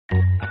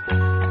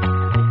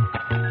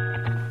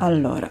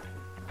Allora,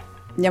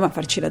 andiamo a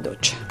farci la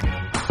doccia.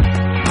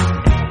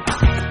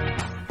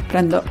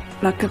 Prendo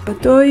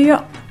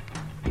l'accappatoio.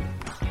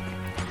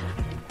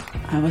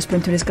 Avevo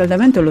spento il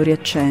riscaldamento, lo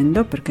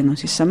riaccendo perché non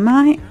si sa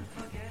mai.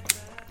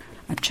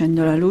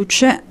 Accendo la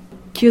luce,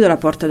 chiudo la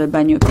porta del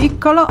bagno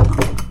piccolo,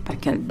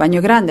 perché al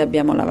bagno grande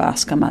abbiamo la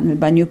vasca, ma nel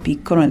bagno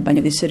piccolo, nel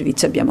bagno di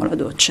servizio, abbiamo la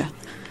doccia.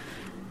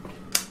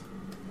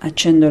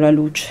 Accendo la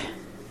luce.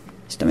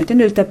 Sto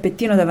mettendo il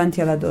tappettino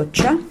davanti alla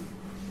doccia.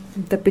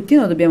 Il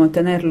tappettino dobbiamo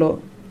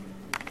tenerlo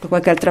da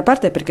qualche altra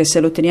parte, perché se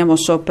lo teniamo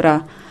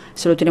sopra,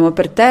 se lo teniamo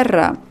per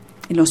terra,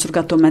 il nostro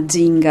gatto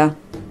Mazinga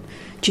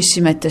ci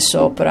si mette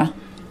sopra,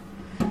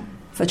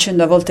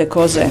 facendo a volte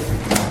cose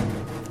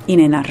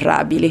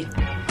inenarrabili.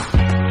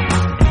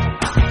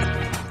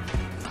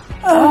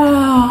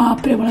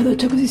 Apriamo la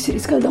doccia così si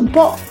riscalda un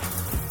po'.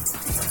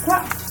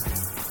 Qua.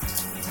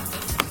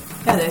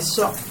 E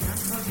adesso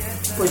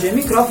appoggio il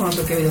microfono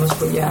perché vi devo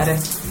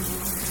spogliare.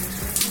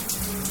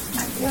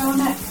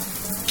 Maglione.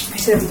 Mi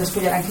serve da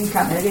spogliare anche in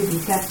camera, che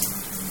dite?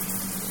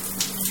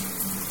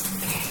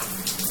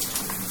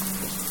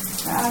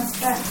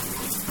 Aspetta.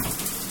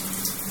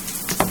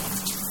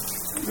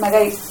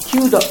 Magari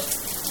chiudo,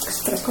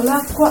 strecco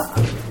l'acqua.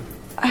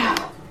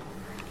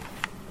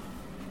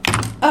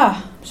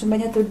 Mi sono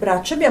bagnato il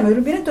braccio. Abbiamo il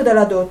rubinetto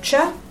della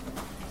doccia,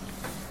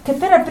 che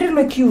per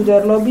aprirlo e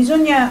chiuderlo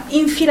bisogna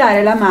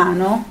infilare la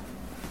mano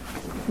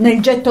nel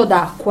getto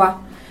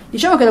d'acqua.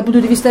 Diciamo che dal punto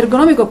di vista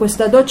ergonomico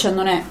questa doccia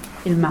non è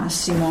il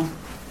massimo,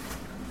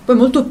 poi è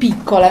molto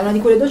piccola, è una di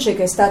quelle docce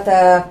che è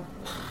stata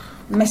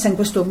messa in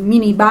questo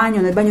mini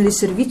bagno, nel bagno di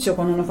servizio,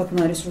 quando hanno fatto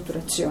una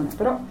ristrutturazione,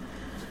 però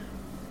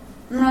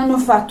non hanno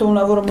fatto un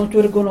lavoro molto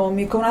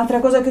ergonomico. Un'altra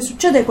cosa che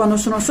succede quando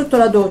sono sotto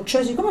la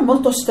doccia, siccome è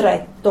molto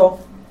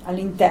stretto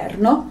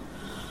all'interno,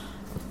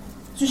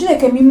 succede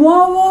che mi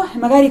muovo e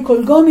magari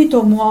col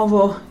gomito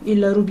muovo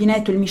il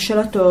rubinetto, il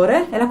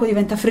miscelatore, e l'acqua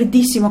diventa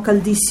freddissima,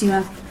 caldissima,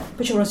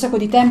 poi ci vuole un sacco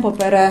di tempo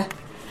per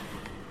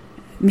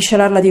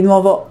miscelarla di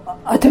nuovo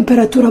a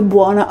temperatura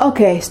buona.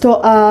 Ok, sto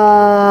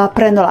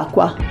aprendo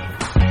l'acqua.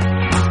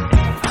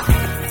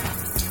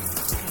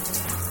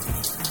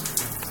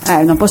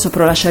 Non posso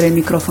però lasciare il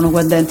microfono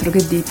qua dentro,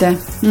 che dite?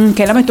 Ok,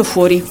 la metto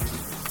fuori.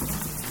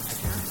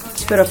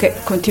 Spero che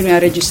continui a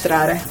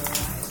registrare.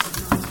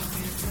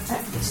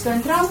 Sto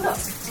entrando.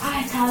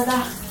 È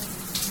calda.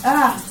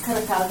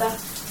 Calda.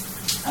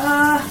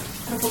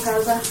 Troppo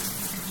calda.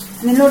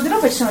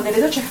 Nell'Europa ci sono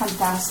delle docce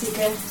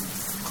fantastiche,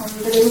 con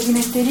delle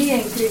rubinetterie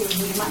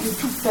incredibili, ma in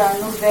tutta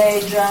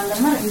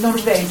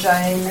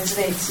Norvegia e in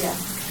Svezia.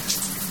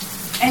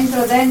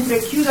 Entro dentro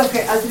e chiudo,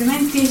 che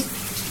altrimenti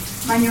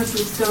bagno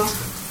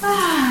tutto.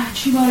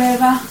 Ci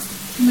voleva.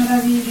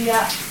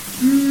 Meraviglia.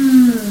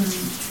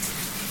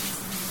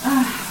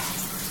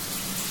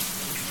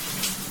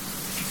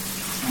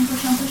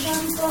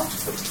 Shampoo.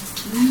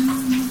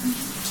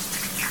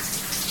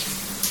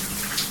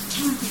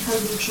 Che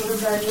calduccio, che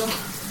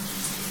bello.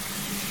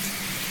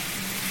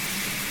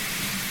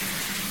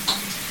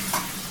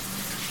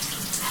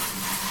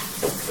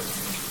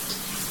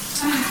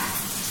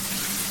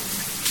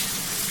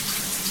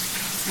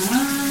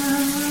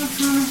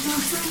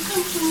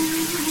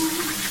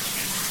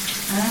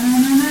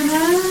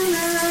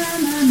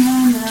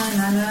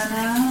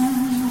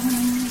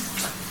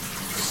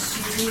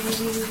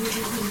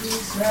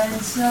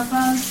 Senza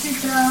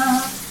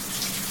falsità.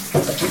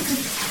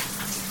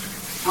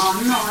 Oh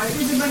no, è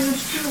che bagno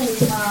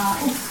schiuma.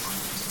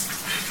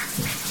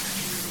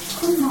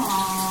 Come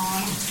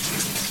on.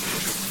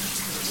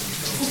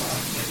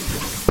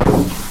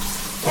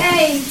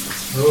 Ehi,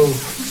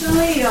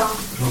 sono io.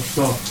 Lo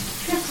so.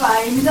 Che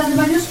fai? Mi date il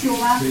bagno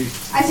schiuma? Sì.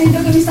 Hai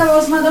sentito che mi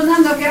stavo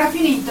smadonnando, che era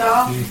finito?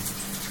 Sì.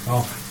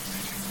 No.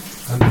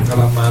 Alza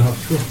la mano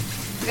su.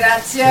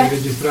 Grazie. Stai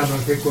registrando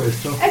anche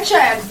questo?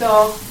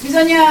 Certo,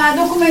 bisogna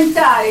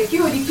documentare.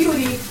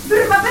 Chiudi.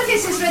 Ma perché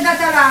si è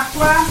sfreddata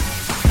l'acqua?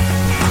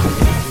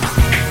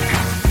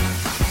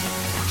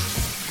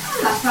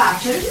 Non la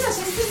faccio, registra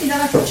sentimi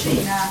dalla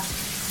cucina.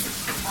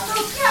 Quando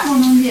lo chiamo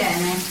non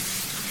viene.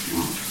 No,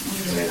 non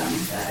mi dovrei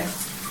lamentare.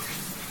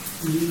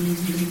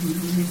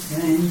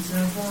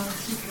 Senza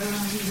falsità.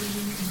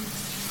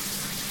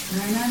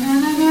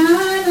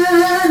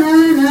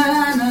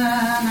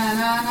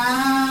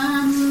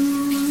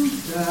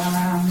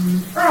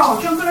 Oh,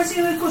 c'è ancora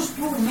segno del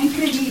costume,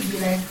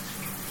 incredibile.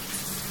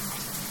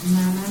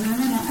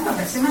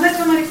 Vabbè, siamo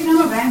andati a mare fino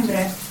a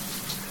novembre,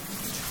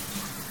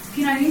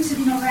 fino all'inizio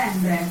di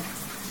novembre.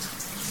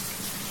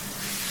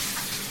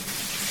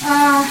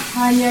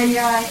 Ai,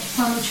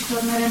 quando ci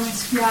torneremo in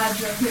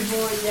spiaggia, che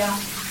voglia.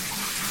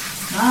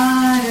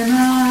 Mare,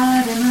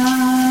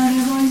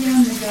 voglio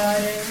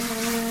annegare.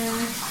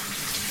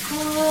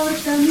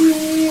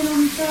 Portami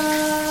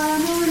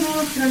lontano,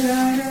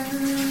 naufragare.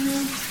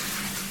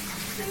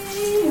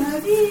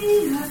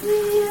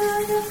 Via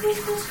da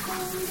questo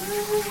scoglio.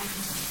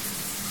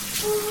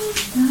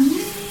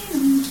 Portami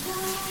lontano,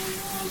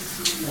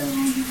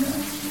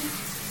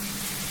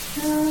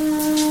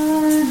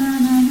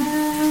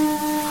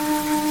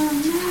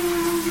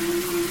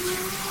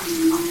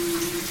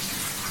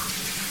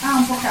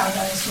 stressata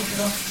adesso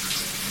però.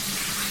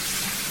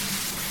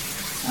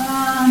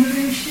 Ah,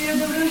 dovrei uscire.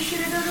 No,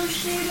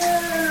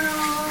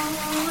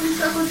 mi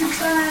sta così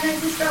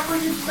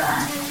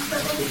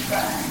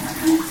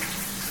bene.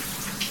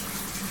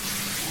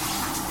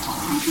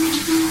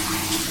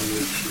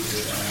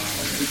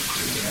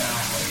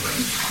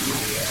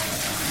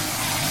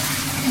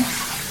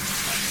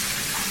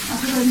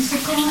 Ancora di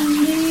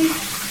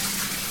secondi.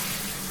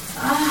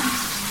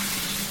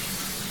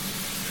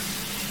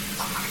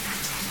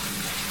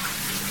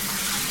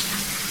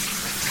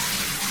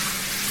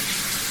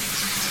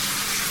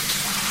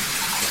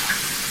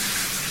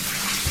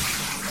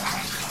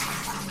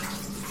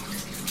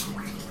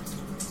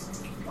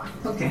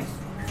 Ok.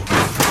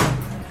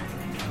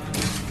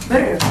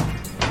 Brr.